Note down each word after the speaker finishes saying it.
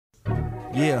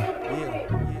Yeah.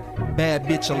 Bad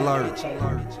bitch alert.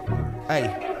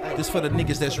 Hey, this for the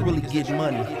niggas that's really getting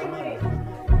money.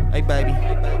 Hey baby,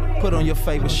 put on your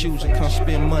favorite shoes and come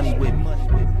spend money with me.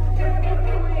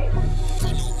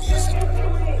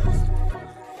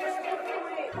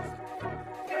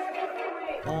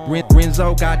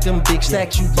 Renzo got them big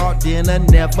stacks you bought dinner,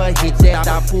 never hit that.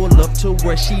 I pull up to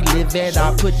where she live at,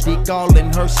 I put dick all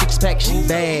in her six-pack, she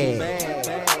bad.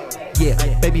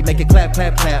 Yeah, baby make it clap,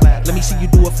 clap, clap. Let me see you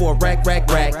do it for a rack, rack,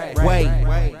 rack.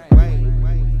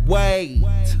 Wait.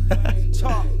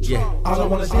 Yeah. All I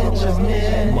want is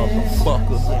Benjamin,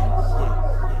 motherfucker.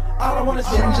 All I want is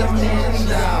Benjamin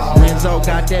now. Renzo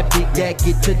got that big that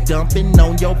get to dumping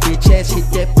on your bitch ass. Hit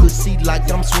that pussy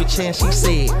like I'm switch hands, she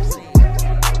said.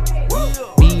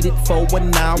 Beat it for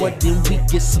an hour, then we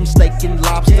get some steak and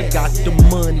lobster. Got the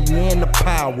money and the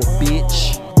power,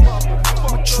 bitch.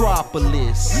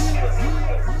 Metropolis.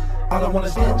 All I want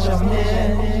is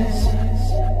Benjamin.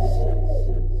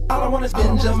 All I want is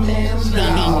Benjamin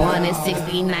now. 1 is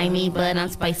 69 me, but I'm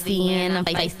spicy and I'm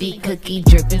feisty. Cookie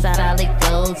drippings out all it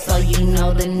goes, so you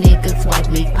know the niggas wipe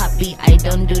me. Poppy, I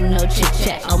don't do no chit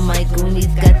chat. All my goonies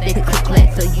got that click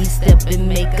clack, so you step and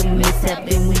make a mishap,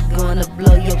 and we gonna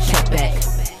blow your cat back.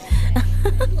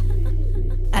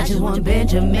 I just want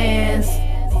Benjamins.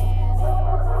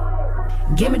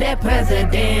 Give me that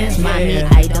president's, mommy.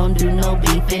 I don't do no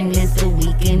beefing. It's a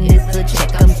weekend, it's a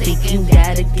check I'm seeking.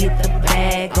 Gotta get the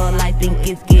bag, all I think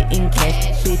is getting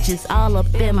cash. Bitches all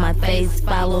up in my face,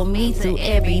 follow me to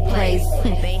every place.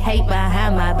 They hate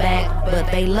behind my back, but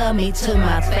they love me to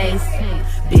my face.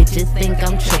 Bitches think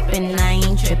I'm trippin', I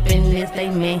ain't trippin'. This they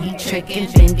man, he trickin'.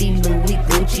 Fendi, Louis,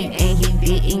 Gucci, and he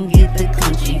didn't get the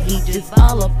coochie. He just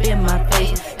all up in my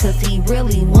face, cause he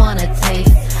really wanna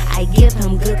taste. I give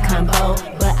him good combo,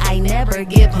 but I never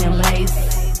give him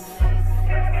lace.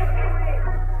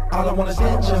 All I want is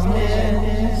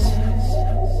Benjamin.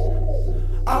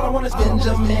 All I want is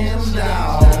Benjamin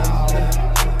now.